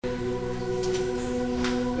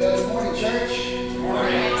morning, church. Good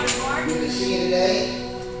morning. Good to see you today.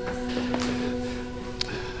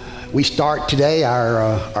 We start today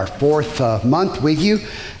our fourth month with you.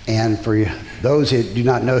 And for those that do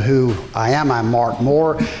not know who I am, I'm Mark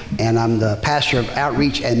Moore, and I'm the pastor of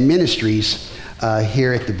Outreach and Ministries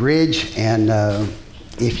here at the Bridge. And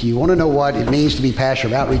if you want to know what it means to be pastor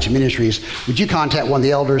of Outreach and Ministries, would you contact one of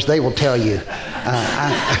the elders? They will tell you.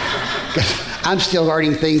 I'm still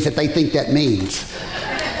learning things that they think that means.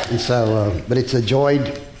 And so, but it's a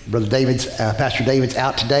joy. Brother David's, Pastor David's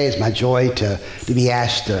out today. It's my joy to be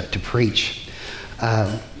asked to preach.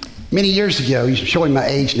 Many years ago, you're showing my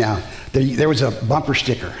age now, there was a bumper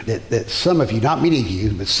sticker that some of you, not many of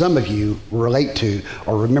you, but some of you relate to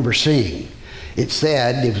or remember seeing. It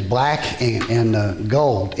said, it was black and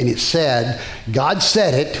gold, and it said, God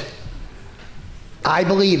said it, I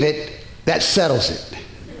believe it, that settles it.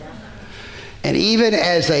 And even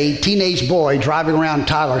as a teenage boy driving around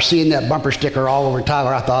Tyler, seeing that bumper sticker all over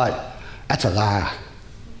Tyler, I thought, that's a lie.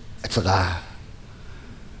 That's a lie.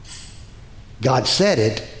 God said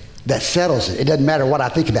it, that settles it. It doesn't matter what I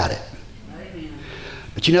think about it. Amen.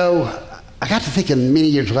 But you know, I got to thinking many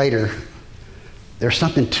years later, there's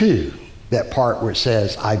something to that part where it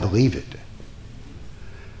says, I believe it.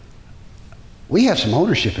 We have some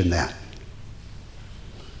ownership in that.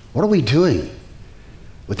 What are we doing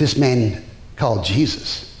with this man called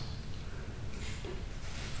Jesus?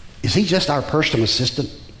 Is he just our personal assistant?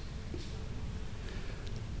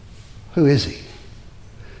 Who is he?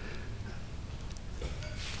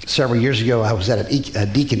 Several years ago, I was at a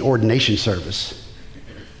deacon ordination service,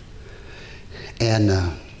 and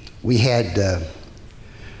we had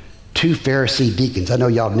two Pharisee deacons. I know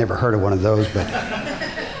y'all have never heard of one of those, but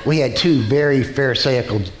we had two very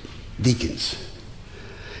Pharisaical deacons.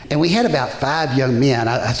 And we had about 5 young men.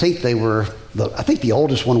 I think the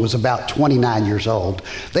oldest one was about 29 years old.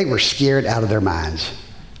 They were scared out of their minds.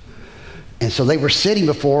 And so they were sitting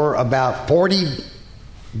before about 40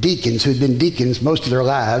 deacons who'd been deacons most of their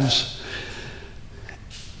lives.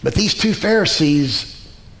 But these two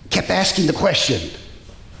Pharisees kept asking the question,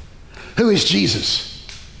 who is Jesus?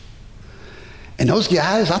 And those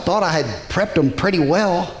guys, I thought I had prepped them pretty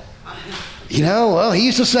well. You know, well,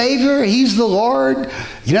 he's the Savior, he's the Lord,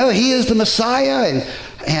 you know, he is the Messiah,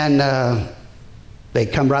 and they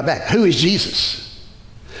come right back. Who is Jesus?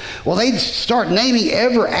 Well, they'd start naming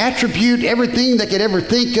every attribute, everything they could ever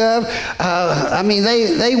think of. I mean,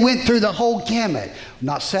 they went through the whole gamut,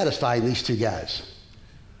 not satisfying these two guys.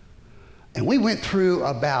 And we went through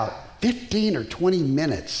about 15 or 20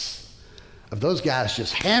 minutes of those guys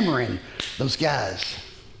just hammering those guys.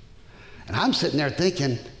 And I'm sitting there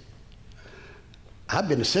thinking, I've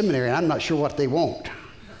been to seminary and I'm not sure what they want.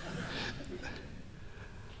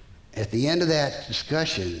 At the end of that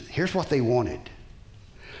discussion, here's what they wanted.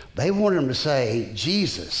 They wanted them to say,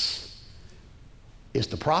 Jesus is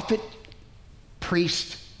the prophet,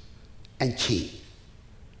 priest, and king.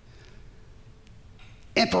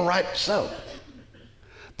 And for right so.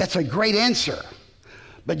 That's a great answer.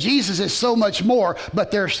 But Jesus is so much more. But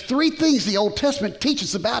there's 3 things the Old Testament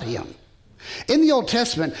teaches about him. In the Old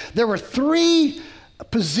Testament, there were 3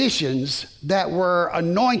 positions that were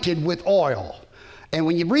anointed with oil. And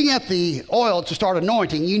when you bring out the oil to start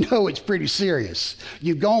anointing, you know it's pretty serious.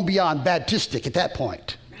 You've gone beyond Baptistic at that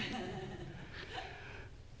point.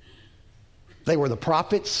 They were the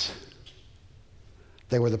prophets,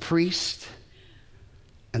 they were the priests,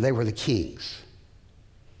 and they were the kings.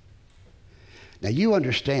 Now you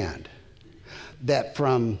understand that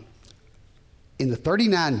in the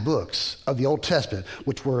 39 books of the Old Testament,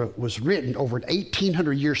 which was written over an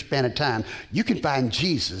 1,800-year span of time, you can find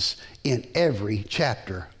Jesus in every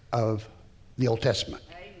chapter of the Old Testament.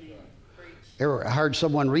 I heard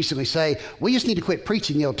someone recently say, we just need to quit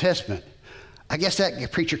preaching the Old Testament. I guess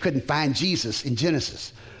that preacher couldn't find Jesus in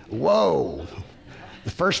Genesis. Whoa. The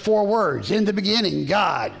first 4 words, in the beginning,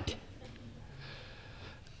 God.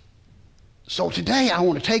 So today I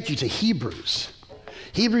want to take you to Hebrews.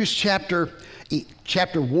 Hebrews chapter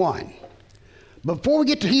 1. Before we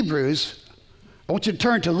get to Hebrews, I want you to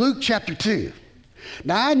turn to Luke chapter 2.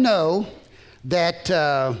 Now I know that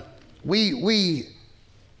we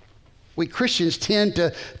Christians tend to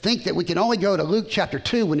think that we can only go to Luke chapter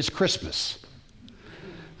 2 when it's Christmas.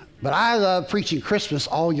 But I love preaching Christmas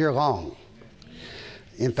all year long.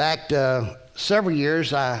 In fact, several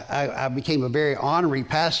years I became a very honorary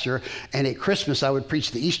pastor, and at Christmas I would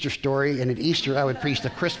preach the Easter story, and at Easter I would preach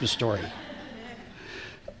the Christmas story.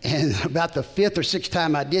 And about the 5th or 6th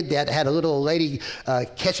time I did that, I had a little lady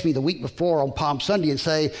catch me the week before on Palm Sunday and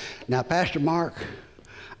say, now, Pastor Mark,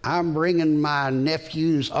 I'm bringing my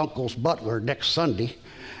nephew's uncle's butler next Sunday,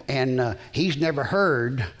 and he's never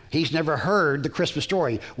heard the Christmas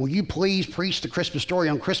story. Will you please preach the Christmas story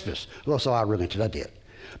on Christmas? Well, so I relented. I did.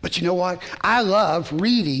 But you know what? I love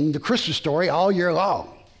reading the Christmas story all year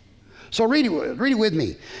long. So read it with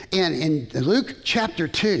me. In Luke chapter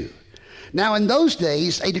 2. Now in those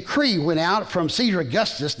days, a decree went out from Caesar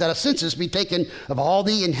Augustus that a census be taken of all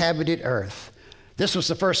the inhabited earth. This was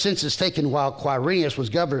the first census taken while Quirinius was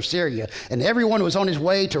governor of Syria, and everyone was on his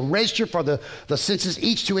way to register for the census,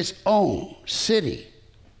 each to its own city.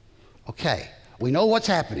 Okay, we know what's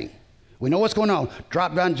happening. We know what's going on.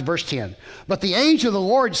 Drop down to verse 10. But the angel of the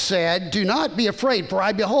Lord said, do not be afraid,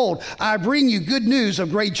 for behold, I bring you good news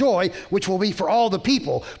of great joy, which will be for all the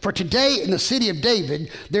people. For today in the city of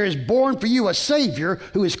David, there is born for you a Savior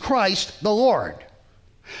who is Christ the Lord.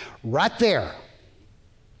 Right there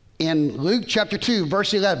in Luke chapter 2,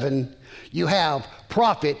 verse 11, you have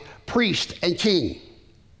prophet, priest, and king.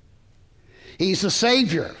 He's the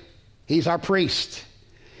Savior. He's our priest.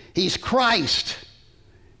 He's Christ.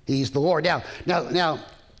 He's the Lord. Now,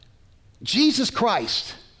 Jesus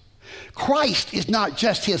Christ is not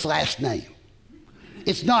just his last name.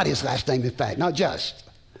 It's not his last name, in fact, not just.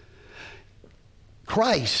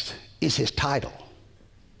 Christ is his title.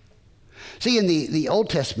 See, in the Old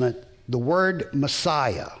Testament, the word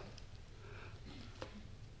Messiah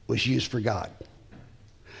was used for God.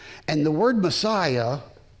 And the word Messiah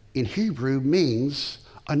in Hebrew means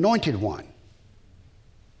anointed one.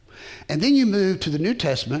 And then you move to the New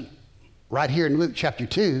Testament, right here in Luke chapter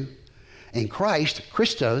 2, and Christ,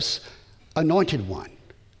 Christos, anointed one.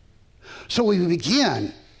 So we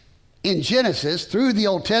begin in Genesis through the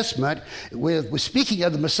Old Testament with speaking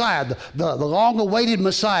of the Messiah, the long-awaited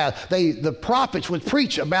Messiah. The prophets would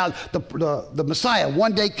preach about the Messiah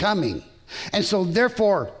one day coming. And so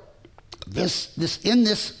therefore, in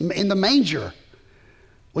the manger,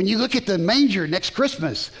 when you look at the manger next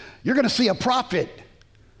Christmas, you're going to see a prophet.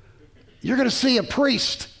 You're going to see a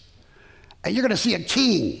priest, and you're going to see a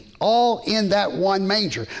king, all in that one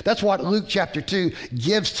manger. That's what Luke chapter 2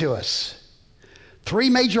 gives to us.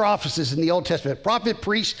 3 major offices in the Old Testament: prophet,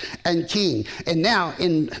 priest, and king. And now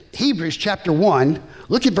in Hebrews chapter 1,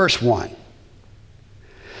 look at verse 1.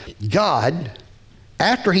 God,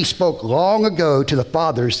 after he spoke long ago to the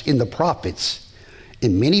fathers in the prophets,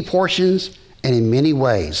 in many portions and in many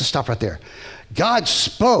ways. Let's stop right there. God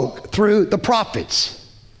spoke through the prophets.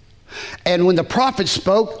 And when the prophets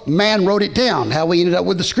spoke, man wrote it down, how we ended up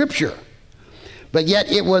with the scripture. But yet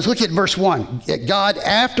it was, look at verse 1, God,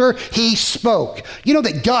 after he spoke. You know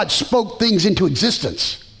that God spoke things into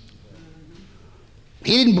existence.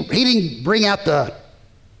 He didn't bring out the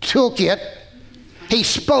toolkit. He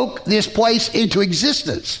spoke this place into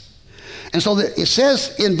existence. And so it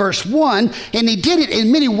says in verse 1, and he did it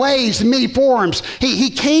in many ways, in many forms. He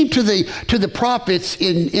came to the prophets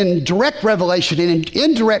in direct revelation, in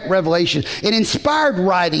indirect revelation, in inspired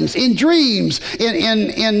writings, in dreams,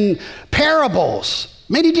 in parables.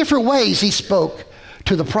 Many different ways he spoke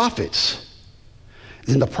to the prophets.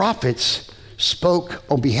 And the prophets spoke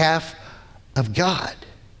on behalf of God.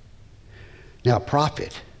 Now, a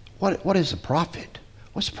prophet, what is a prophet?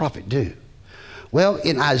 What's a prophet do? Well,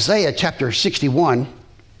 in Isaiah chapter 61,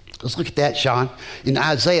 let's look at that, Sean. In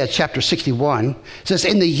Isaiah chapter 61, it says,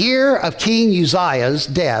 in the year of King Uzziah's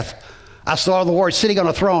death, I saw the Lord sitting on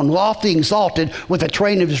a throne, lofty, exalted, with a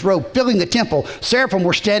train of his robe filling the temple. Seraphim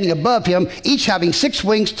were standing above him, each having 6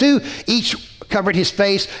 wings, 2 each covered his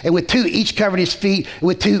face, and with 2 each covered his feet, and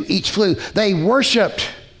with 2 each flew. They worshiped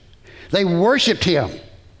him.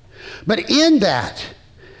 But in that,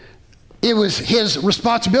 it was his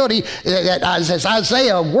responsibility that as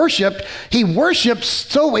Isaiah worshiped, he worshiped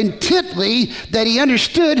so intently that he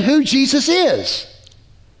understood who Jesus is.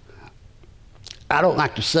 I don't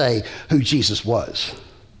like to say who Jesus was.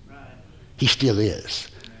 He still is.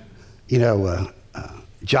 You know,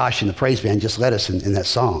 Josh and the praise band just led us in that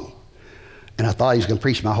song. And I thought he was going to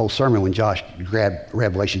preach my whole sermon when Josh grabbed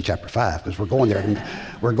Revelation chapter 5, because we're going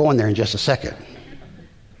there in just a second.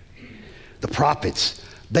 The prophets,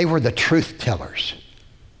 they were the truth tellers.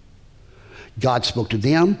 God spoke to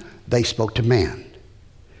them, they spoke to man.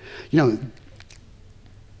 You know,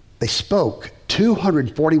 they spoke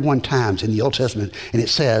 241 times in the Old Testament, and it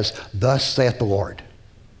says, thus saith the Lord.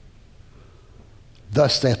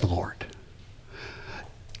 Thus saith the Lord.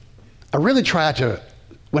 I really try to,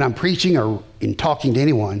 when I'm preaching or in talking to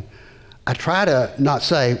anyone, I try to not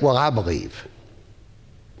say, well, I believe.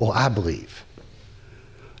 Well, I believe.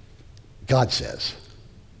 God says.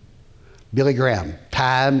 Billy Graham,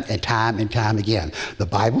 time and time and time again. The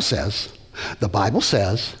Bible says, the Bible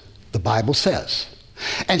says, the Bible says.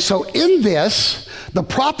 And so in this, the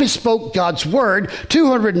prophet spoke God's word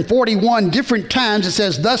 241 different times. It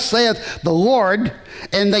says, thus saith the Lord,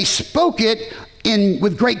 and they spoke it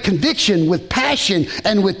with great conviction, with passion,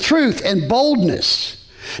 and with truth and boldness.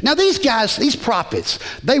 Now these guys, these prophets,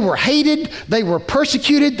 they were hated, they were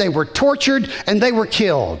persecuted, they were tortured, and they were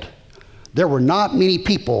killed. There were not many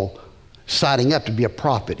people signing up to be a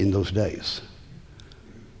prophet in those days.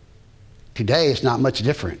 Today, it's not much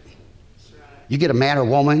different. You get a man or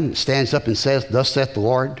woman that stands up and says, thus saith the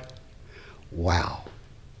Lord. Wow.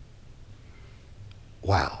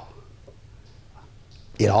 Wow.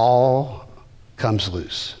 It all comes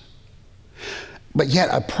loose. But yet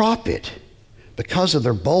a prophet, because of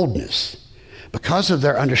their boldness, because of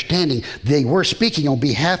their understanding, they were speaking on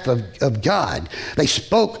behalf of God. They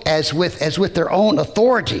spoke as with their own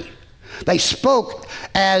authority. They spoke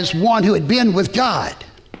as one who had been with God.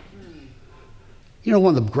 You know,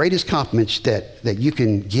 one of the greatest compliments that you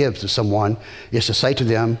can give to someone is to say to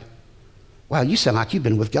them, wow, you sound like you've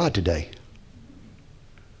been with God today.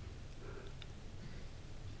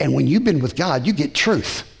 And when you've been with God, you get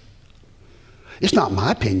truth. It's not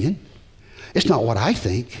my opinion. It's not what I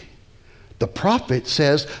think. The prophet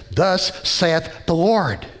says, thus saith the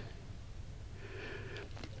Lord.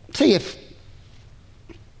 See, if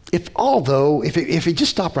he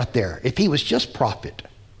just stopped right there, if he was just prophet,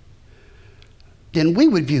 then we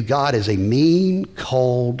would view God as a mean,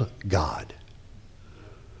 cold God.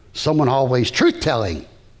 Someone always truth-telling.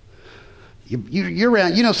 You're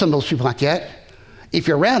around, you know some of those people like that. If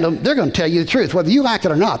you're around them, they're going to tell you the truth. Whether you like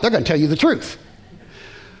it or not, they're going to tell you the truth.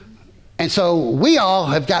 And so we all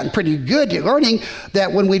have gotten pretty good at learning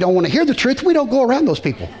that when we don't want to hear the truth, we don't go around those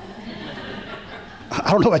people.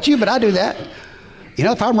 I don't know about you, but I do that. You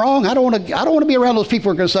know, if I'm wrong, I don't want to be around those people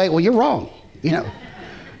who are going to say, well, you're wrong. You know,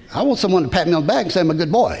 I want someone to pat me on the back and say I'm a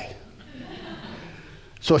good boy.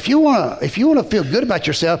 So if you want to feel good about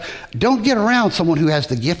yourself, don't get around someone who has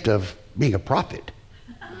the gift of being a prophet.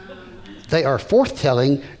 They are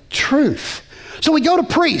forthtelling truth. So we go to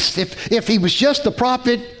priests. If he was just a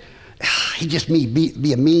prophet, he'd just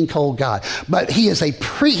be a mean, cold God. But he is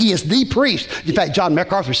the priest. In fact, John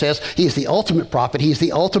MacArthur says he is the ultimate prophet. He is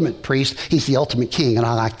the ultimate priest. He's the ultimate king, and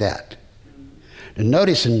I like that. And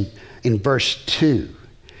notice in verse 2,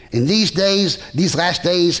 in these last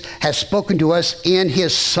days has spoken to us in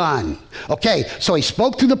his Son. Okay, so he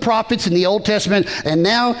spoke through the prophets in the Old Testament, and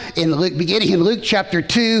now beginning in Luke chapter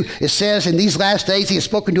 2, it says, in these last days he has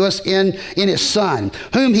spoken to us in his Son,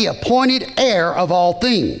 whom he appointed heir of all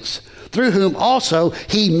things, through whom also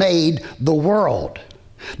he made the world.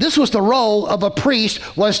 This was the role of a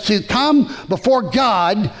priest, was to come before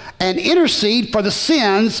God and intercede for the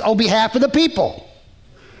sins on behalf of the people.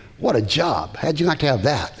 What a job. How'd you like to have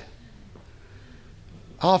that?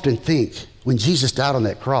 I often think when Jesus died on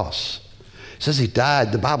that cross, it says he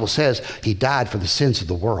died, the Bible says he died for the sins of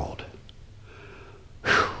the world.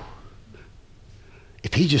 Whew.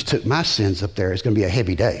 If he just took my sins up there, it's going to be a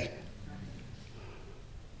heavy day.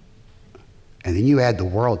 And then you add the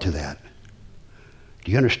world to that.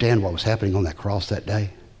 Do you understand what was happening on that cross that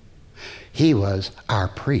day? He was our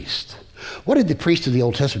priest. What did the priests of the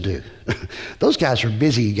Old Testament do? Those guys were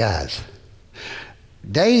busy guys.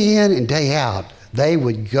 Day in and day out, they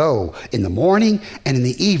would go in the morning and in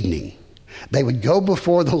the evening. They would go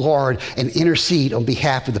before the Lord and intercede on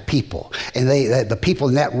behalf of the people. And the people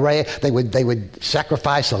in that way, they would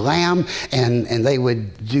sacrifice a lamb and they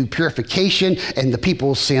would do purification, and the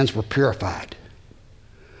people's sins were purified.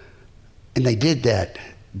 And they did that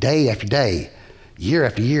day after day, year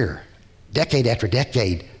after year, decade after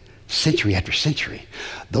decade, century after century.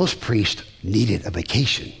 Those priests needed a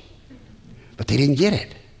vacation, but they didn't get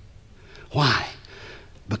it. Why?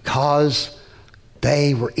 Because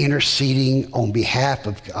they were interceding on behalf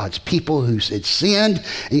of God's people who had sinned.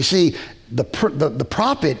 And you see, the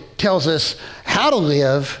prophet tells us how to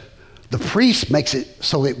live. The priest makes it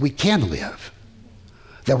so that we can live,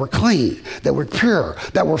 that we're clean, that we're pure,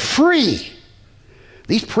 that we're free.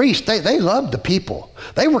 These priests, they loved the people.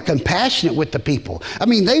 They were compassionate with the people. I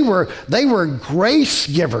mean, they were grace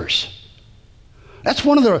givers. That's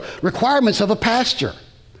one of the requirements of a pastor.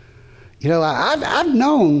 You know, I've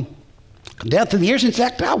known down through the years, in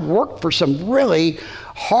fact, I worked for some really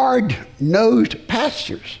hard-nosed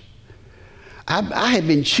pastors. I had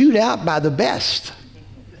been chewed out by the best.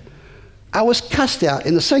 I was cussed out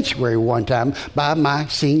in the sanctuary one time by my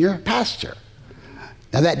senior pastor.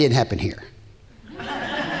 Now, that didn't happen here.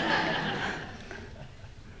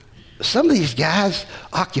 Some of these guys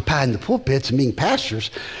occupying the pulpits and being pastors,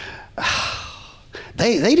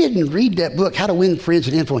 they didn't read that book, How to Win Friends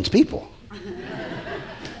and Influence People.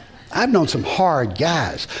 I've known some hard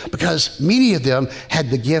guys because many of them had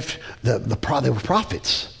the gift, they were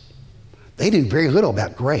prophets. They knew very little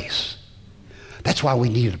about grace. That's why we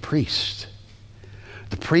needed a priest.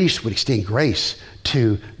 The priest would extend grace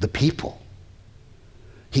to the people.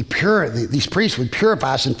 These priests would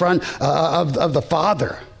purify us in front of the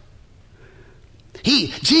Father.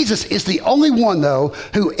 Jesus is the only one, though,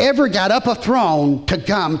 who ever got up a throne to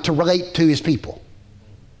come to relate to his people.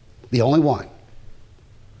 The only one.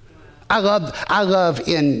 I love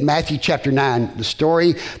in Matthew chapter 9 the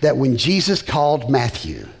story that when Jesus called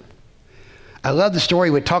Matthew. I love the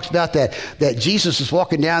story where it talks about that Jesus was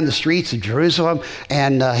walking down the streets of Jerusalem,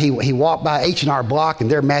 and he walked by H&R Block,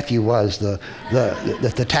 and there Matthew was,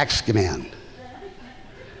 the tax man.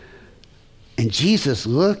 And Jesus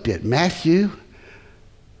looked at Matthew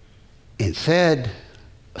and said,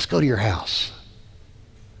 let's go to your house.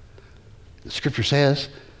 The scripture says,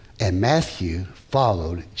 and Matthew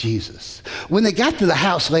followed Jesus. When they got to the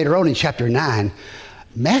house later on in chapter 9,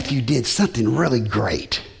 Matthew did something really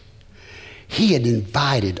great. He had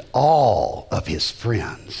invited all of his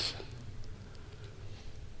friends.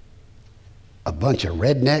 A bunch of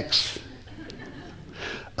rednecks,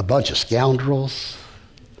 a bunch of scoundrels,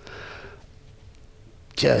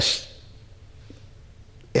 just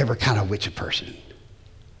every kind of wicked person.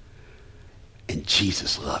 And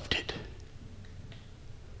Jesus loved it.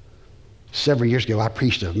 Several years ago, I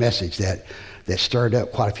preached a message that stirred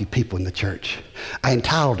up quite a few people in the church. I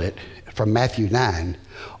entitled it, from Matthew 9,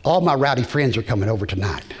 All My Rowdy Friends Are Coming Over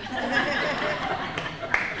Tonight.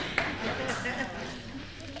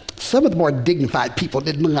 Some of the more dignified people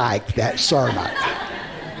didn't like that sermon.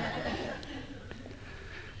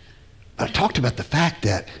 I talked about the fact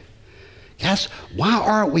that, guys, why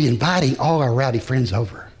aren't we inviting all our rowdy friends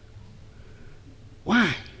over?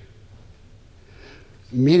 Why?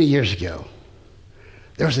 Many years ago,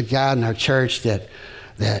 there was a guy in our church that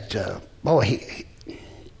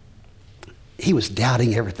he was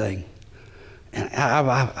doubting everything.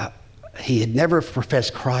 And he had never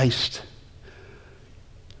professed Christ.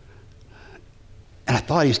 And I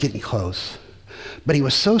thought he was getting close. But he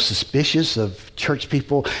was so suspicious of church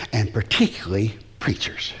people and particularly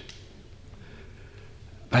preachers.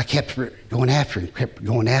 But I kept going after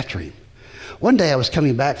him. One day I was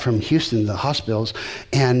coming back from Houston, the hospitals,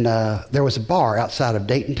 and there was a bar outside of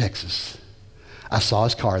Dayton, Texas. I saw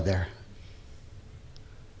his car there.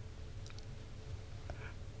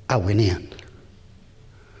 I went in,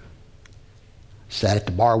 sat at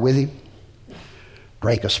the bar with him,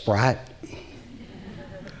 drank a Sprite,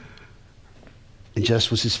 and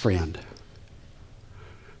just was his friend.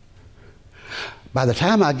 By the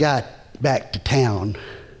time I got back to town,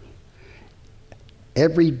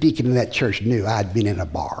 every deacon in that church knew I'd been in a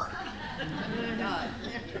bar.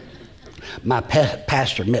 My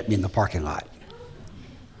pastor met me in the parking lot.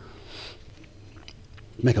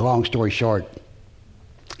 Make a long story short,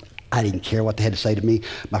 I didn't care what they had to say to me.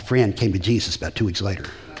 My friend came to Jesus about 2 weeks later.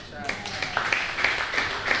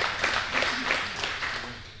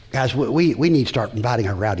 Guys, we need to start inviting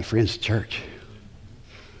our rowdy friends to church.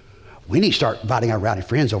 We need to start inviting our rowdy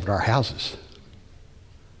friends over to our houses.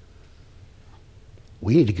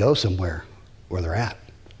 We need to go somewhere where they're at.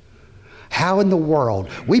 How in the world,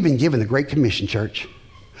 we've been given the Great Commission, church.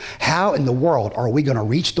 How in the world are we going to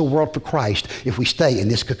reach the world for Christ if we stay in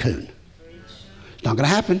this cocoon? It's not going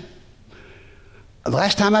to happen. The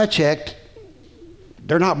last time I checked,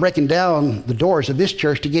 they're not breaking down the doors of this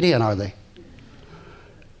church to get in, are they?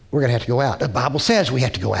 We're going to have to go out. The Bible says we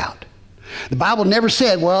have to go out. The Bible never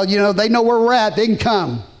said, well, they know where we're at, they can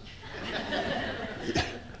come.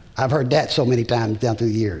 I've heard that so many times down through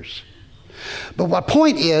the years. But my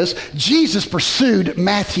point is, Jesus pursued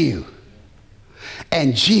Matthew,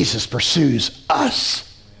 and Jesus pursues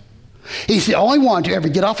us. He's the only one to ever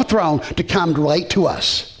get off a throne to come to relate to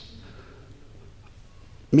us.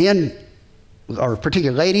 Men, or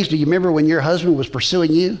particular ladies, do you remember when your husband was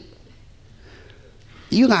pursuing you?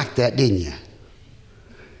 You liked that, didn't you?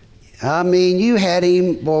 I mean, you had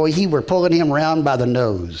him, boy, you were pulling him around by the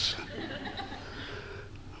nose.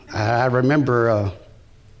 I remember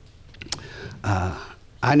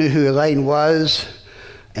I knew who Elaine was,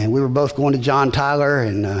 and we were both going to John Tyler,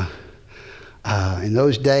 and in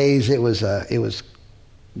those days it was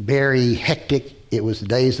very hectic. It was the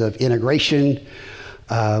days of integration.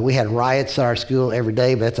 We had riots at our school every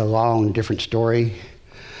day, but that's a long, different story.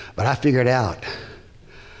 But I figured out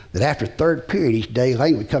that after third period each day,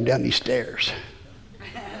 Elaine would come down these stairs.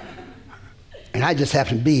 And I just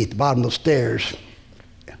happened to be at the bottom of those stairs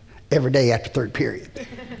every day after third period.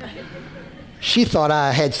 She thought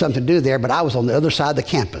I had something to do there, but I was on the other side of the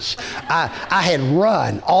campus. I had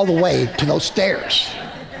run all the way to those stairs.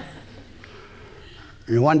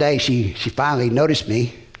 And one day she finally noticed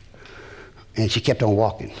me, and she kept on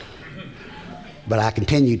walking. But I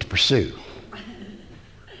continued to pursue.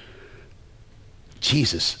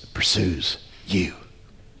 Jesus pursues you.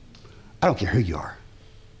 I don't care who you are.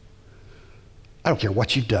 I don't care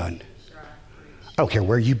what you've done. I don't care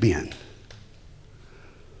where you've been.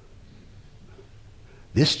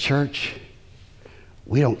 This church,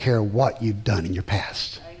 we don't care what you've done in your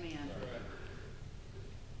past. Amen.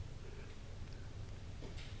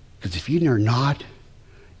 Because if you're not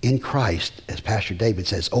in Christ, as Pastor David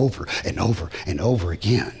says over and over and over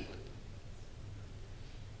again,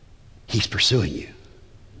 he's pursuing you.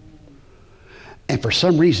 And for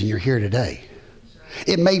some reason, you're here today.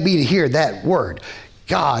 It may be to hear that word,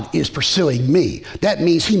 God is pursuing me. That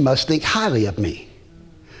means he must think highly of me.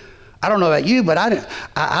 I don't know about you, but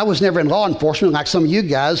I was never in law enforcement like some of you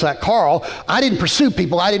guys, like Carl. I didn't pursue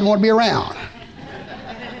people I didn't want to be around.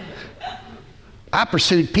 I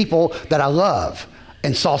pursued people that I love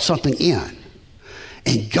and saw something in.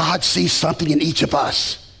 And God sees something in each of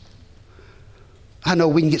us. I know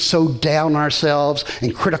we can get so down on ourselves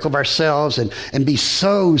and critical of ourselves and be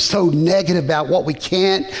so negative about what we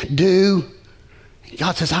can't do. And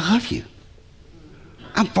God says, I love you.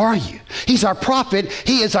 I'm for you. He's our prophet.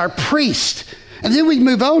 He is our priest. And then we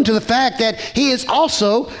move on to the fact that he is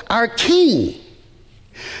also our king.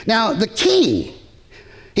 Now, the king,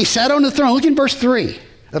 he sat on the throne. Look in verse 3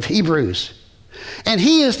 of Hebrews. And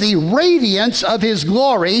he is the radiance of his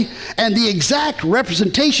glory and the exact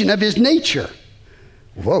representation of his nature.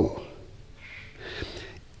 Whoa.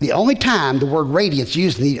 The only time the word radiance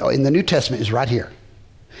used in the New Testament is right here.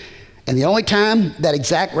 And the only time that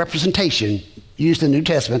exact representation used in the New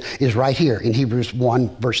Testament is right here in Hebrews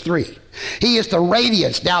 1, verse 3. He is the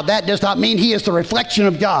radiance. Now, that does not mean he is the reflection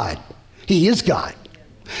of God. He is God.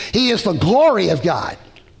 He is the glory of God.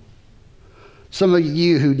 Some of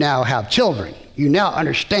you who now have children, you now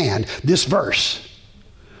understand this verse.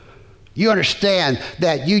 You understand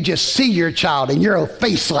that you just see your child and your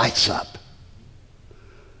face lights up.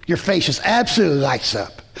 Your face just absolutely lights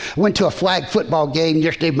up. I went to a flag football game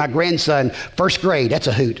yesterday with my grandson, first grade. That's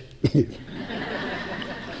a hoot.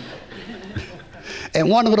 And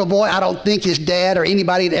one little boy, I don't think his dad or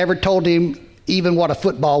anybody had ever told him even what a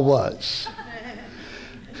football was.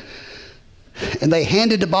 And they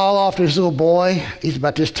handed the ball off to this little boy. He's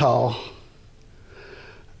about this tall.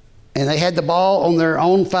 And they had the ball on their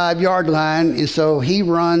own 5-yard line, and so he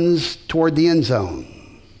runs toward the end zone.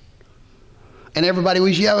 And everybody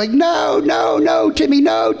was yelling, no, Timmy,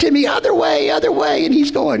 other way. And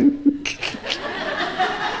he's going.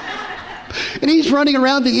 And he's running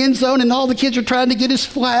around the end zone, and all the kids are trying to get his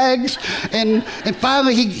flags. And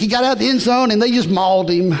finally, he got out of the end zone, and they just mauled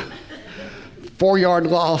him. 4-yard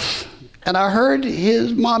loss. And I heard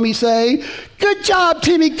his mommy say, good job,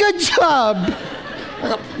 Timmy, good job.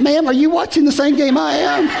 Ma'am, are you watching the same game I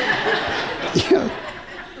am? You know,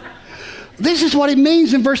 this is what it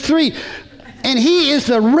means in verse 3. And he is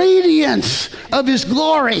the radiance of his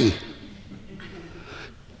glory.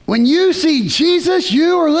 When you see Jesus,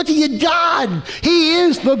 you are looking at God. He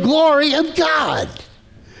is the glory of God.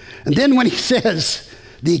 And then when he says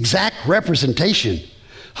the exact representation,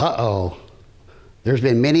 there's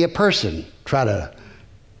been many a person try to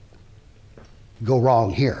go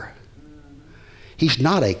wrong here. He's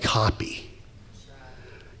not a copy.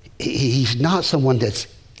 He's not someone that's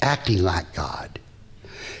acting like God.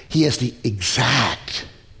 He is the exact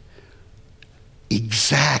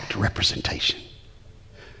representation.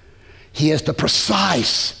 He is the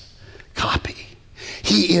precise copy.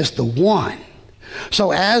 He is the one.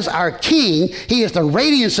 So as our king, he is the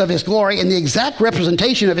radiance of his glory and the exact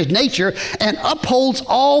representation of his nature, and upholds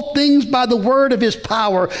all things by the word of his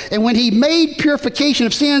power. And when he made purification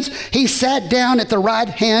of sins, he sat down at the right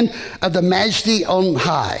hand of the majesty on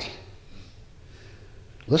high.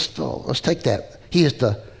 Let's take that.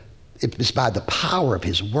 It's by the power of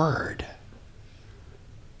his word.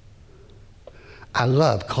 I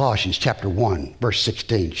love Colossians chapter 1, verse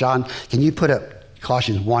 16. John, can you put up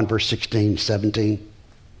Colossians 1, verse 16, 17?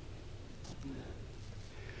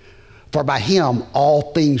 For by him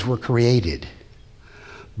all things were created,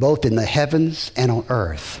 both in the heavens and on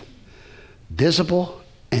earth, visible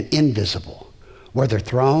and invisible, whether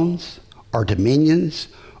thrones or dominions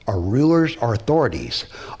or rulers or authorities.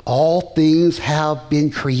 All things have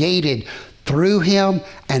been created through him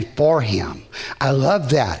and for him. I love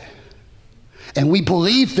that. And we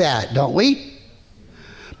believe that, don't we?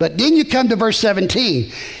 But then you come to verse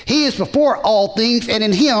 17. He is before all things, and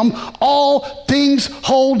in him all things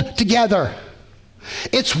hold together.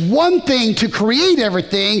 It's one thing to create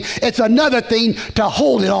everything. It's another thing to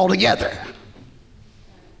hold it all together.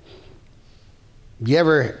 You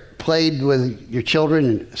ever played with your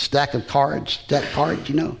children a stack of cards,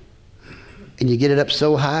 and you get it up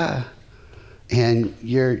so high, and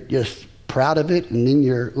you're just proud of it, and then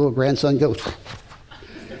your little grandson goes,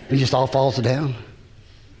 and it just all falls down?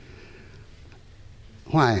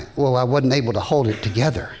 Why? Well, I wasn't able to hold it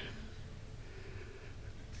together.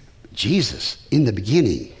 Jesus, in the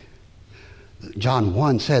beginning, John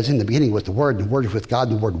 1 says, in the beginning was the Word, and the Word was with God,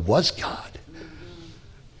 and the Word was God.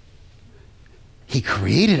 He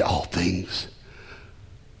created all things,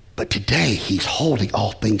 but today he's holding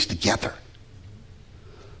all things together.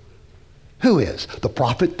 Who is? The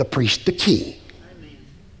prophet, the priest, the king. Amen.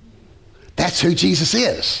 That's who Jesus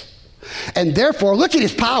is. And therefore, look at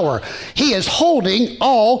his power. He is holding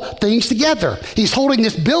all things together. He's holding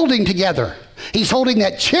this building together. He's holding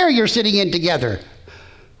that chair you're sitting in together.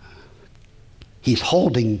 He's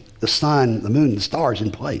holding the sun, the moon, the stars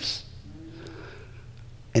in place.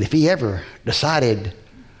 And if he ever decided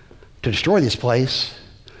to destroy this place,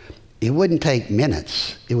 it wouldn't take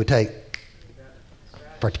minutes. It would take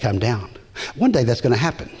for it to come down. One day that's going to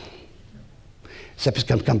happen. Except it's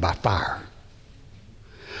going to come by fire.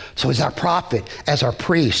 So as our prophet, as our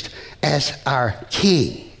priest, as our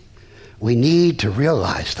king, we need to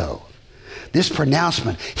realize, though, this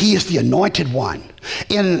pronouncement, he is the anointed one.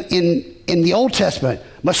 In the Old Testament,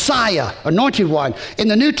 Messiah, anointed one. In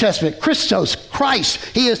the New Testament, Christos, Christ,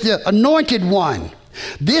 he is the anointed one.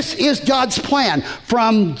 This is God's plan.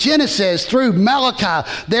 From Genesis through Malachi,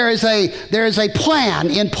 there is a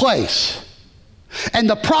plan in place. And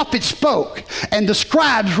the prophet spoke, and the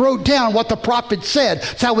scribes wrote down what the prophet said.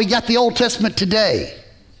 That's how we got the Old Testament today.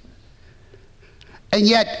 And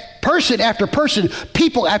yet, person after person,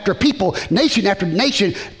 people after people, nation after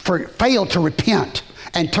nation failed to repent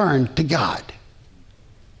and turn to God.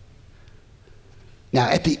 Now,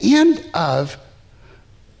 at the end of,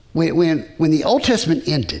 when the Old Testament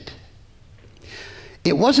ended,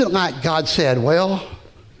 it wasn't like God said, well,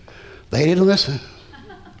 they didn't listen.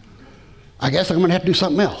 I guess I'm going to have to do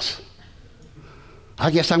something else. I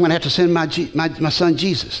guess I'm going to have to send my son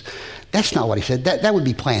Jesus. That's not what he said. That would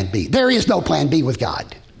be plan B. There is no plan B with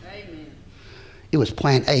God. Amen. It was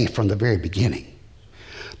plan A from the very beginning.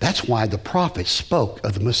 That's why the prophets spoke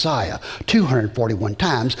of the Messiah 241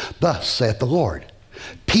 times, thus saith the Lord.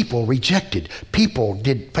 People rejected. People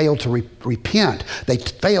failed to repent. They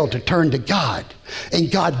failed to turn to God.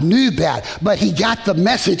 And God knew that, but he got the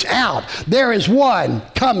message out. There is one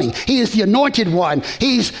coming. He is the anointed one.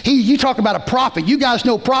 You talk about a prophet. You guys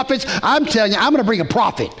know prophets. I'm telling you, I'm going to bring a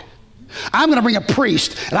prophet. I'm going to bring a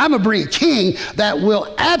priest, and I'm going to bring a king that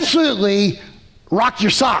will absolutely rock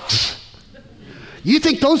your socks. You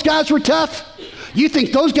think those guys were tough? You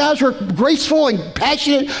think those guys were graceful and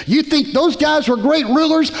passionate? You think those guys were great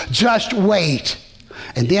rulers? Just wait.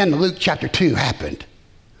 And then Luke chapter 2 happened.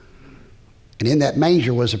 And in that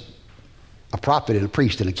manger was a prophet and a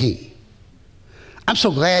priest and a king. I'm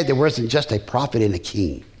so glad there wasn't just a prophet and a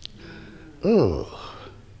king. Oh.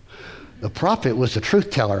 The prophet was the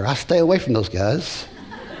truth teller. I stay away from those guys.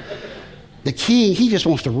 The king, he just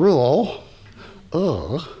wants to rule.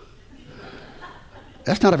 Oh.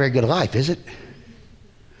 That's not a very good life, is it?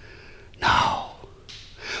 No.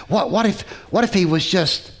 What if he was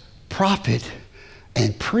just prophet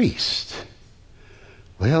and priest?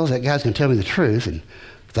 Well, that guy's going to tell me the truth, and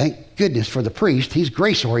thank goodness for the priest. He's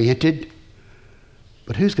grace-oriented.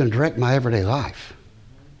 But who's going to direct my everyday life?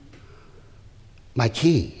 My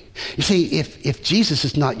king. You see, if Jesus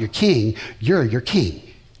is not your king, you're your king.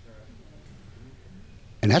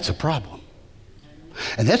 And that's a problem.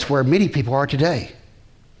 And that's where many people are today.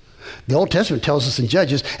 The Old Testament tells us in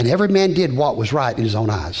Judges, and every man did what was right in his own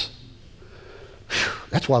eyes. Whew,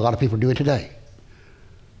 that's what a lot of people are doing today.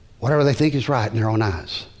 Whatever they think is right in their own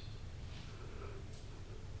eyes.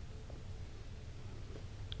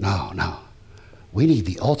 No. We need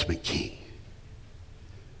the ultimate king.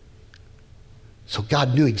 So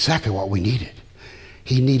God knew exactly what we needed.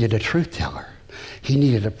 He needed a truth teller. He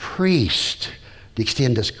needed a priest to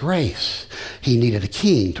extend us grace. He needed a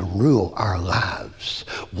king to rule our lives.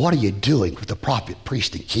 What are you doing with the prophet,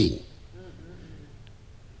 priest, and king?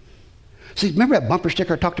 See, remember that bumper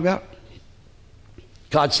sticker I talked about?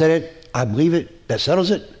 God said it, I believe it, that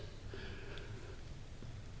settles it.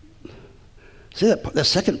 See that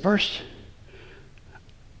second verse?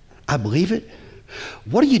 I believe it.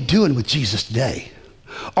 What are you doing with Jesus today?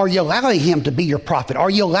 Are you allowing him to be your prophet? Are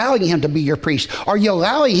you allowing him to be your priest? Are you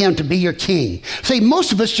allowing him to be your king? See,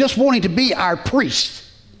 most of us just wanting to be our priest.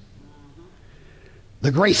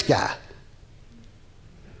 The grace guy.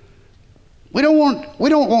 We don't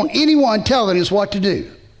want anyone telling us what to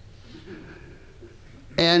do.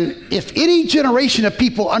 And if any generation of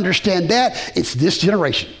people understand that, it's this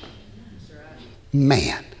generation.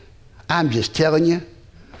 Man, I'm just telling you,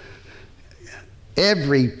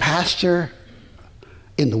 every pastor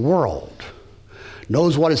in the world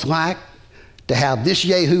knows what it's like to have this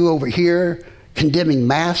yahoo over here condemning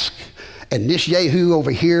mask and this yahoo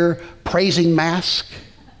over here praising mask.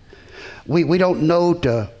 We don't know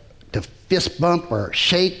to fist bump or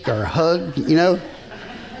shake or hug, you know.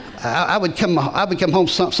 I would come home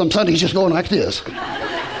some Sundays just going like this.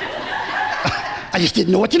 I just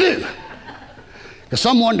didn't know what to do. Because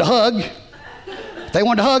some wanted to hug. If they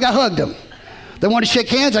wanted to hug, I hugged them. They wanted to shake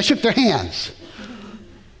hands, I shook their hands.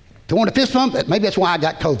 They wanted to fist bump, maybe that's why I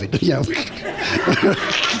got COVID, you know.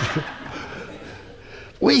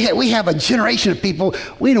 We have a generation of people,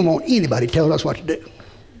 we don't want anybody telling us what to do.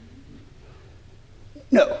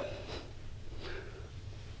 No.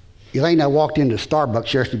 Elaine and I walked into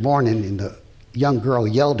Starbucks yesterday morning, and the young girl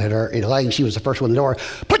yelled at her. And Elaine, she was the first one in the door,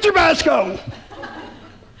 "Put your mask on!"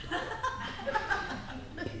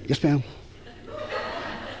 Yes, ma'am.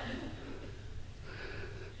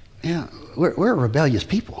 Yeah, we're a rebellious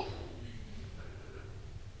people.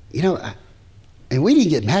 You know, and we didn't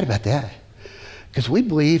get mad about that because we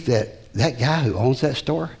believe that that guy who owns that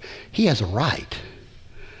store, he has a right to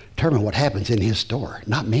determine what happens in his store,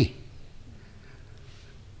 not me.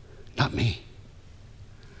 Not me.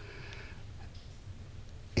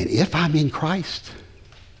 And if I'm in Christ,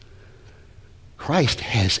 Christ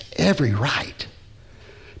has every right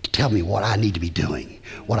to tell me what I need to be doing,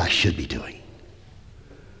 what I should be doing.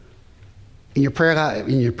 In your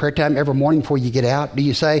prayer time every morning before you get out, do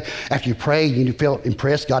you say, after you pray, you feel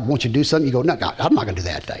impressed, God wants you to do something, you go, "No, God, I'm not going to do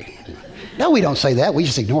that today." No, we don't say that. We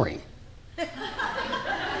just ignore him.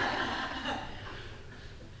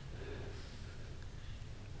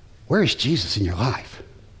 Where is Jesus in your life?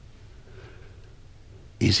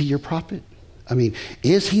 Is he your prophet? I mean,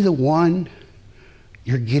 is he the one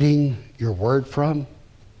you're getting your word from?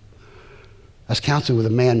 I was counseling with a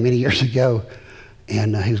man many years ago,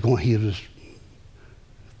 and he was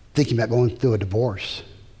thinking about going through a divorce.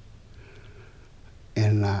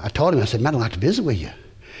 And I told him, I said, "Man, I'd like to visit with you."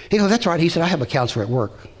 He goes, "That's right." He said, "I have a counselor at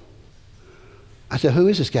work." I said, "Who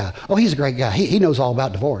is this guy?" "Oh, he's a great guy. He knows all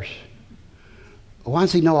about divorce." "Why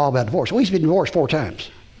does he know all about divorce?" "Well, he's been divorced 4 times.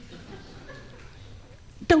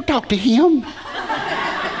 Don't talk to him.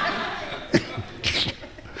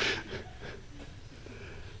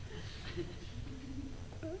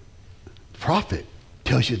 Prophet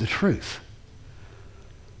tells you the truth.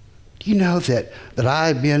 Do you know that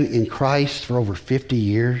I've been in Christ for over 50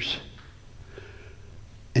 years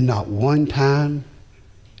and not one time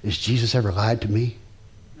has Jesus ever lied to me?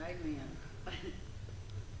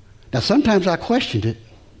 Now, sometimes I questioned it,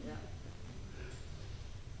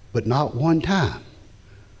 but not one time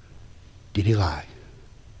did he lie.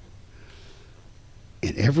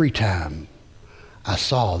 And every time I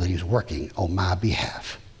saw that he was working on my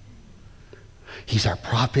behalf. He's our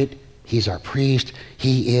prophet. He's our priest.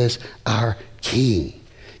 He is our king.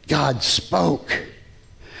 God spoke.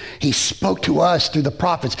 He spoke to us through the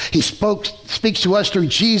prophets. He speaks to us through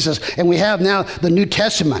Jesus, and we have now the New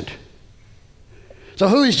Testament. So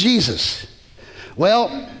who is Jesus?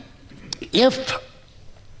 Well, if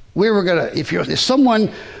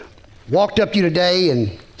someone walked up to you today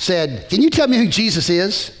and said, "Can you tell me who Jesus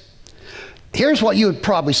is?" Here's what you would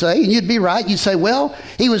probably say, and you'd be right. You'd say, "Well,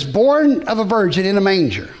 he was born of a virgin in a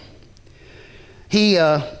manger. He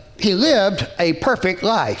lived a perfect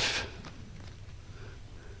life.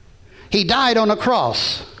 He died on a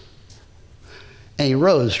cross, and he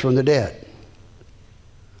rose from the dead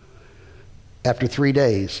after 3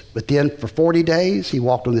 days. But then for 40 days, he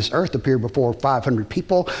walked on this earth, appeared before 500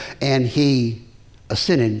 people, and he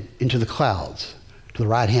ascended into the clouds to the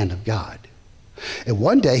right hand of God. And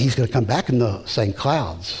one day, he's going to come back in the same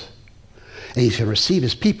clouds, and he's going to receive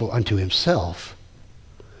his people unto himself.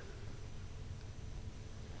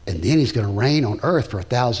 And then he's going to reign on earth for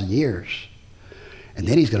 1,000 years. And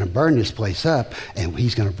then he's going to burn this place up, and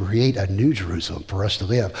he's going to create a new Jerusalem for us to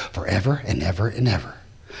live forever and ever and ever.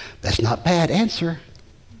 That's not a bad answer.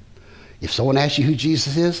 If someone asks you who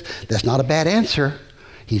Jesus is, that's not a bad answer.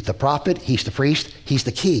 He's the prophet, he's the priest, he's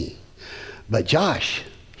the king. But Josh,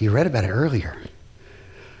 you read about it earlier.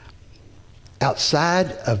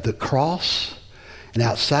 Outside of the cross and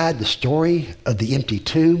outside the story of the empty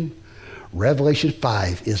tomb, Revelation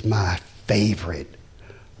 5 is my favorite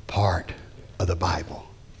part of the Bible.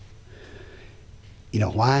 You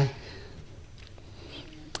know why?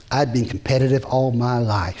 I've been competitive all my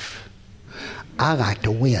life. I like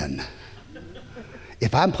to win.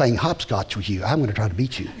 If I'm playing hopscotch with you, I'm going to try to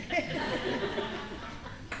beat you.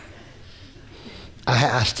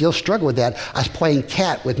 I still struggle with that. I was playing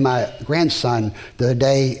cat with my grandson the other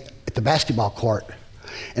day at the basketball court,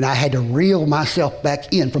 and I had to reel myself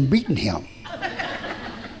back in from beating him.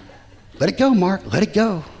 Let it go, Mark. Let it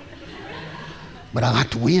go. But I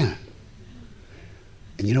like to win.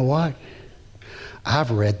 And you know what?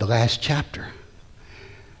 I've read the last chapter,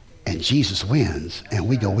 and Jesus wins, and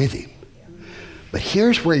we go with him. But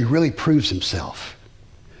here's where he really proves himself.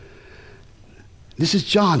 This is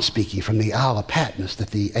John speaking from the Isle of Patmos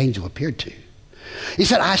that the angel appeared to. He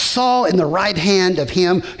said, I saw in the right hand of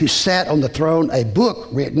him who sat on the throne a book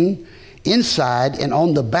written inside and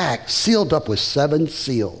on the back, sealed up with 7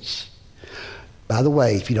 seals. By the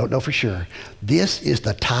way, if you don't know for sure, this is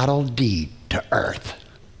the title deed to earth,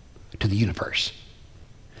 to the universe.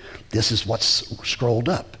 This is what's scrolled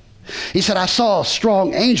up. He said, I saw a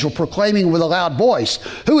strong angel proclaiming with a loud voice,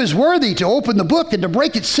 who is worthy to open the book and to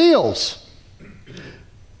break its seals?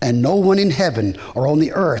 And no one in heaven or on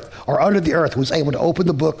the earth or under the earth was able to open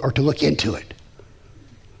the book or to look into it.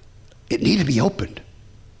 It needed to be opened.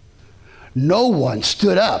 No one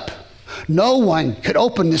stood up. No one could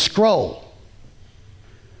open the scroll.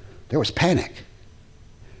 There was panic.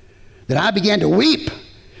 Then I began to weep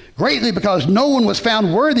greatly because no one was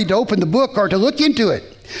found worthy to open the book or to look into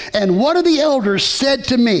it. And one of the elders said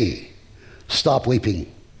to me, stop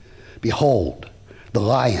weeping. Behold, the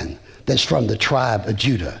Lion that's from the tribe of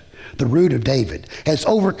Judah, the root of David, has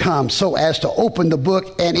overcome so as to open the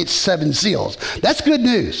book and its 7 seals. That's good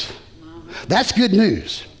news. That's good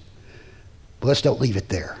news. But let's don't leave it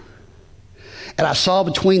there. And I saw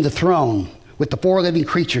between the throne with the 4 living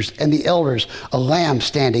creatures and the elders a lamb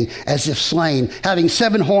standing as if slain, having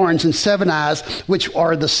 7 horns and 7 eyes, which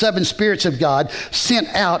are the 7 spirits of God sent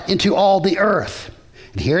out into all the earth.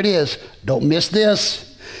 And here it is. Don't miss this.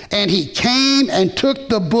 And he came and took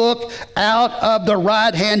the book out of the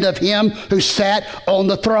right hand of him who sat on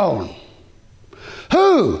the throne.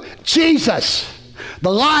 Who? Jesus,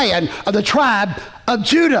 the Lion of the tribe of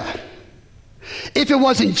Judah. If it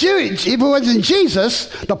wasn't Jesus,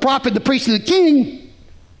 the prophet, the priest, and the king,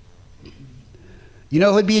 you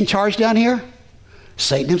know who'd be in charge down here?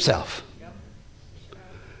 Satan himself.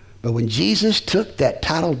 But when Jesus took that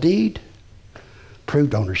title deed,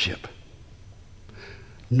 proved ownership.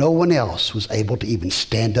 No one else was able to even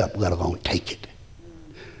stand up, let alone take it.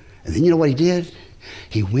 And then you know what he did?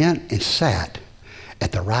 He went and sat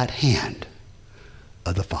at the right hand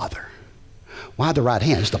of the Father. Why the right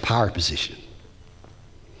hand? It's the power position.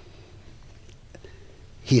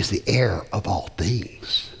 He is the heir of all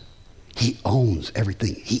things. He owns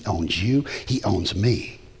everything. He owns you. He owns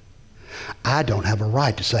me. I don't have a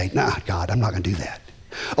right to say, nah, God, I'm not going to do that.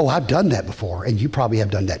 Oh, I've done that before, and you probably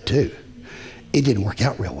have done that too. It didn't work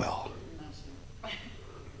out real well.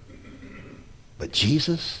 But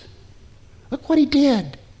Jesus, look what he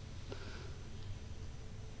did.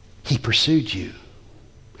 He pursued you.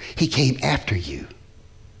 He came after you.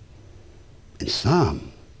 And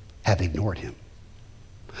some have ignored him.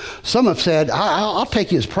 Some have said, I'll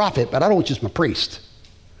take you as prophet, but I don't want you as my priest.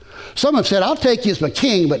 Some have said, I'll take you as my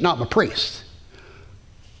king, but not my priest.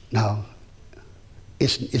 No,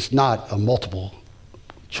 it's not a multiple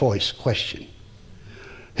choice question.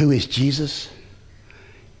 Who is Jesus?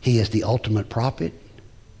 He is the ultimate prophet.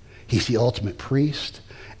 He's the ultimate priest.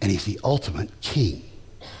 And he's the ultimate king.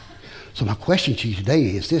 So my question to you today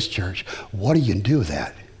is this, church. What are you going to do with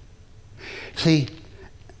that? See,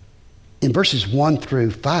 in verses 1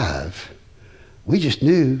 through 5, we just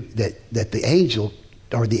knew that the angel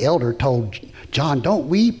or the elder told John, don't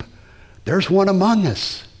weep. There's one among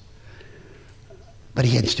us. But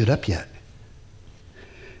he hadn't stood up yet.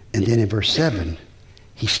 And then in verse 7,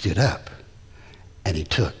 he stood up and he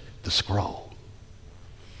took the scroll.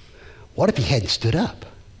 What if he hadn't stood up?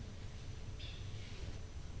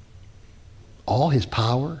 All his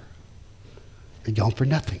power had gone for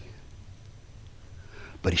nothing.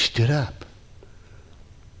 But he stood up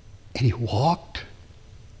and he walked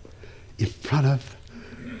in front of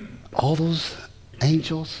all those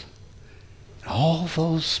angels and all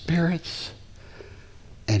those spirits,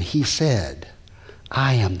 and he said,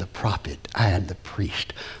 I am the prophet, I am the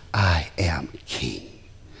priest, I am king.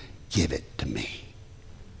 Give it to me.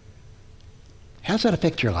 How does that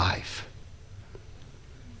affect your life?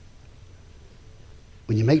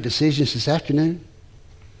 When you make decisions this afternoon,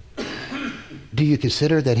 do Do you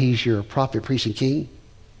consider that he's your prophet, priest, and king?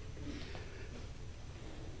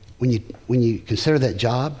 When you consider that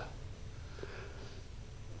job,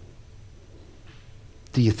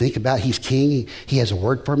 do you think about he's king? He has a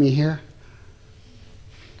word for me here?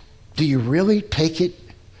 Do you really take it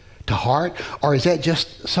to heart? Or is that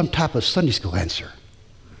just some type of Sunday school answer?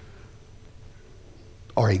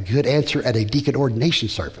 Or a good answer at a deacon ordination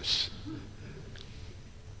service?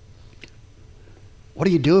 What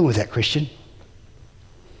are you doing with that, Christian?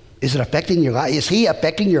 Is it affecting your life? Is he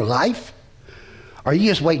affecting your life? Or are you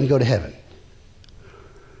just waiting to go to heaven?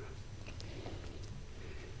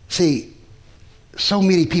 See, so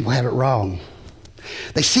many people have it wrong.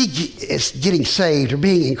 They see it's getting saved or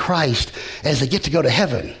being in Christ as they get to go to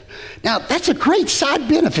heaven. Now, that's a great side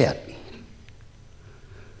benefit.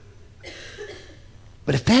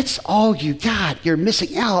 But if that's all you got, you're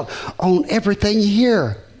missing out on everything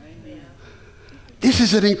here. Amen. This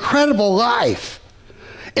is an incredible life.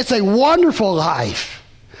 It's a wonderful life,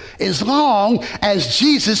 as long as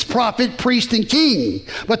Jesus, prophet, priest, and king.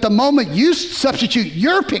 But the moment you substitute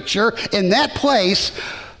your picture in that place,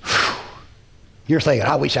 you're thinking,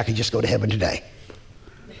 I wish I could just go to heaven today.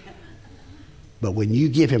 But when you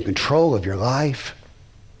give him control of your life,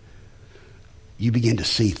 you begin to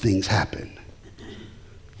see things happen.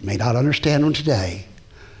 You may not understand them today.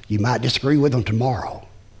 You might disagree with them tomorrow.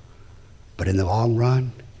 But in the long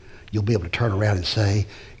run, you'll be able to turn around and say,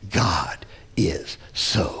 God is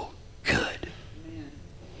so good. Amen.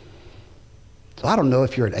 So I don't know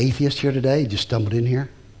if you're an atheist here today, you just stumbled in here,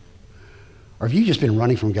 or if you've just been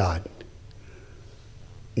running from God.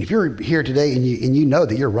 And if you're here today and you know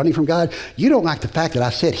that you're running from God, you don't like the fact that I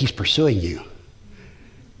said he's pursuing you,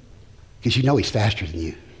 because you know he's faster than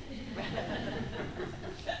you.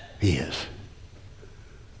 He is.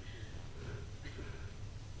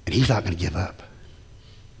 And he's not going to give up.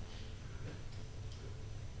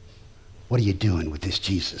 What are you doing with this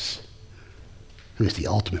Jesus, who is the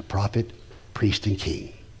ultimate prophet, priest, and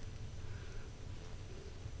king?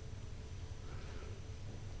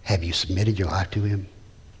 Have you submitted your life to him?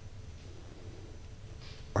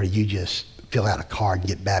 Or do you just fill out a card and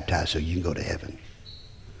get baptized so you can go to heaven?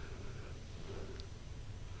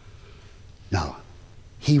 No.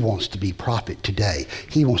 He wants to be prophet today.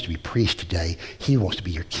 He wants to be priest today. He wants to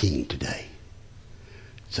be your king today.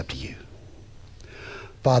 It's up to you.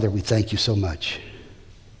 Father, we thank you so much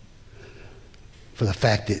for the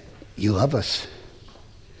fact that you love us.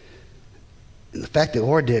 And the fact that,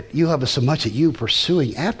 Lord, that you love us so much that you're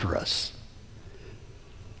pursuing after us.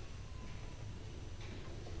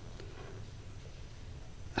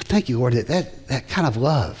 I thank you, Lord, that kind of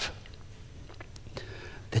love,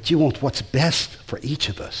 that you want what's best for each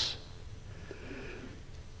of us.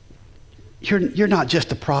 You're not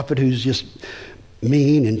just a prophet who's just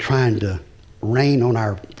mean and trying to rain on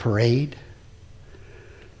our parade.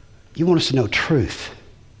 You want us to know truth.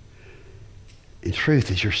 And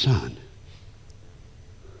truth is your Son.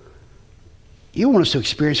 You want us to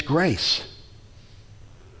experience grace.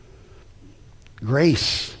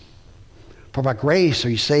 Grace. For by grace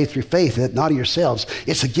are you saved through faith, that not of yourselves.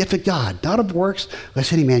 It's a gift of God, not of works,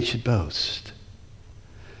 lest any man should boast.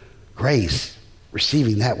 Grace,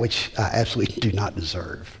 receiving that which I absolutely do not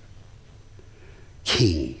deserve.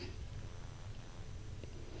 King.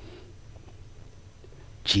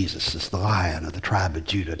 Jesus is the Lion of the tribe of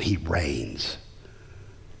Judah, and he reigns.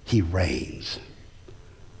 He reigns.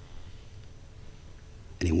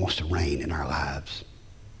 And he wants to reign in our lives.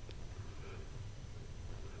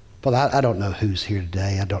 Well, I don't know who's here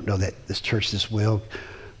today. I don't know that this church this well.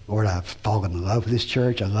 Lord, I've fallen in love with this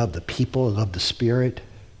church. I love the people. I love the Spirit.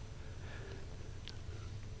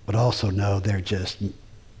 But also know they're just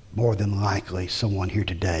more than likely someone here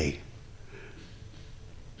today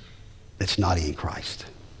that's not in Christ.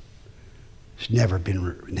 Has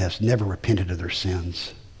never repented of their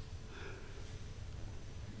sins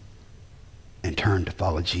and turned to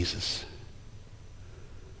follow Jesus.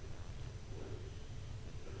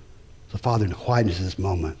 So, Father, in the quietness of this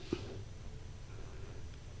moment,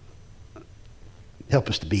 help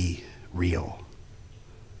us to be real.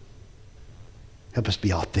 Help us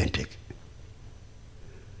be authentic.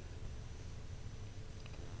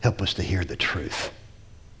 Help us to hear the truth.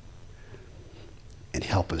 And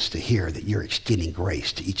help us to hear that you're extending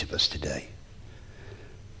grace to each of us today.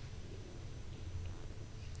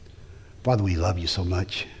 Father, we love you so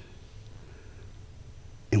much.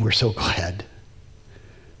 And we're so glad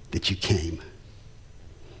that you came.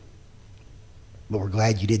 But we're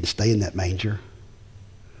glad you didn't stay in that manger.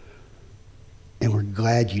 And we're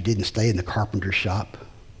glad you didn't stay in the carpenter shop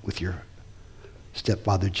with your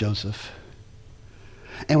stepfather Joseph.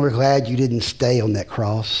 And we're glad you didn't stay on that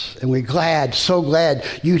cross. And we're glad, so glad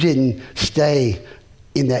you didn't stay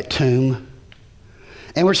in that tomb.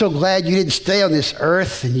 And we're so glad you didn't stay on this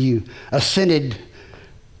earth and you ascended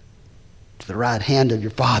to the right hand of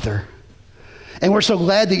your Father. And we're so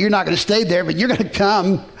glad that you're not going to stay there, but you're going to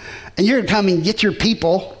come, and you're going to come and get your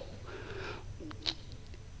people.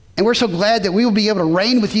 And we're so glad that we will be able to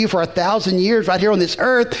reign with you for 1,000 years right here on this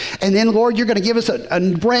earth. And then, Lord, you're going to give us a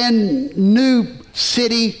brand new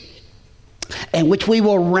city in which we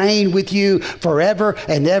will reign with you forever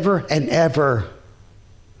and ever and ever.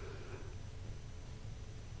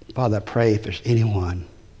 Father, I pray if there's anyone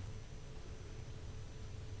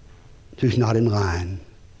who's not in line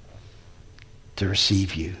to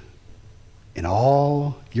receive you in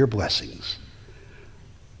all your blessings,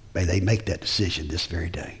 may they make that decision this very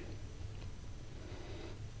day.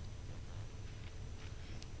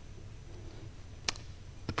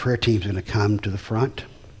 The prayer team's going to come to the front.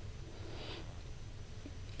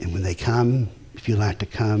 And when they come, if you'd like to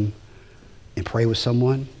come and pray with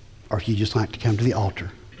someone, or if you just like to come to the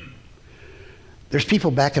altar, there's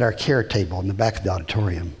people back at our care table in the back of the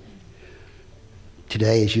auditorium.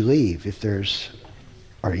 Today as you leave, if there's,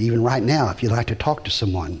 or even right now, if you'd like to talk to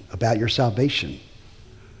someone about your salvation,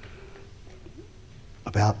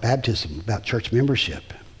 about baptism, about church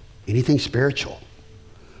membership, anything spiritual,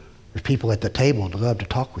 there's people at the table who'd love to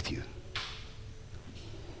talk with you.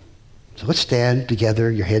 So let's stand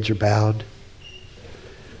together. Your heads are bowed.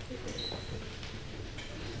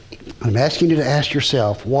 I'm asking you to ask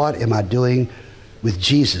yourself, what am I doing with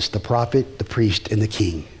Jesus, the prophet, the priest, and the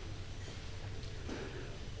king?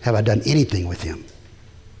 Have I done anything with him?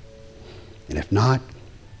 And if not,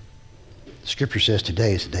 Scripture says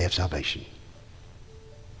today is the day of salvation.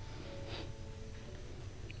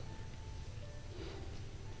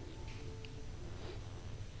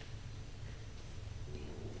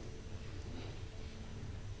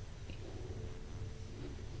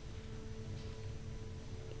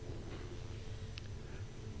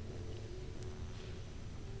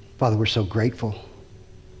 Father, we're so grateful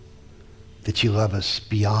that you love us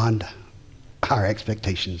beyond our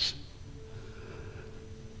expectations.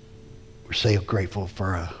 We're so grateful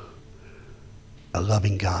for a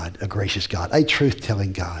loving God, a gracious God, a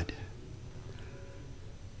truth-telling God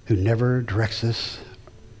who never directs us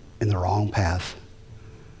in the wrong path,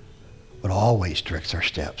 but always directs our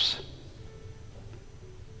steps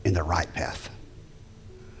in the right path.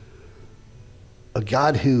 A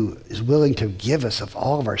God who is willing to give us of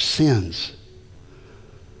all of our sins.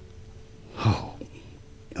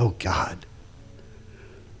 Oh God.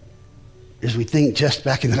 As we think just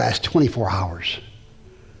back in the last 24 hours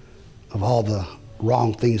of all the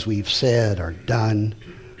wrong things we've said or done,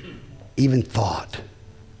 even thought.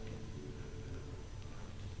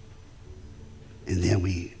 And then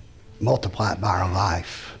we multiply it by our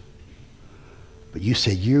life. But you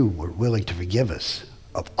said you were willing to forgive us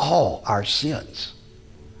of all our sins.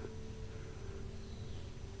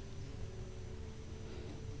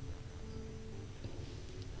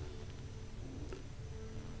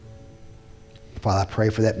 Father, I pray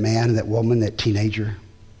for that man and that woman, that teenager.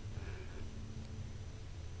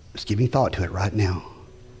 Just giving thought to it right now.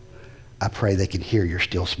 I pray they can hear your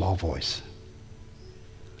still small voice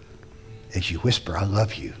as you whisper, I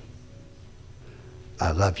love you.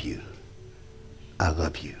 I love you. I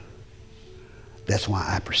love you. That's why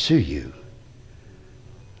I pursue you.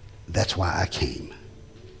 That's why I came.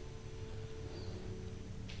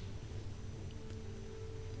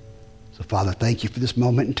 So, Father, thank you for this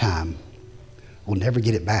moment in time. We'll never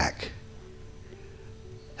get it back.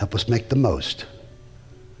 Help us make the most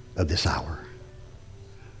of this hour.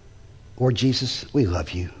 Lord Jesus, we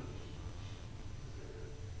love you.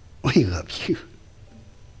 We love you.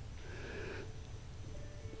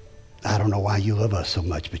 I don't know why you love us so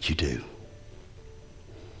much, but you do.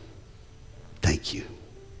 Thank you.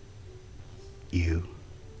 You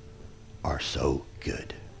are so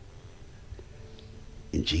good.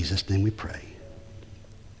 In Jesus' name we pray.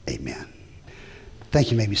 Amen. Thank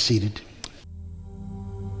you. You may be seated.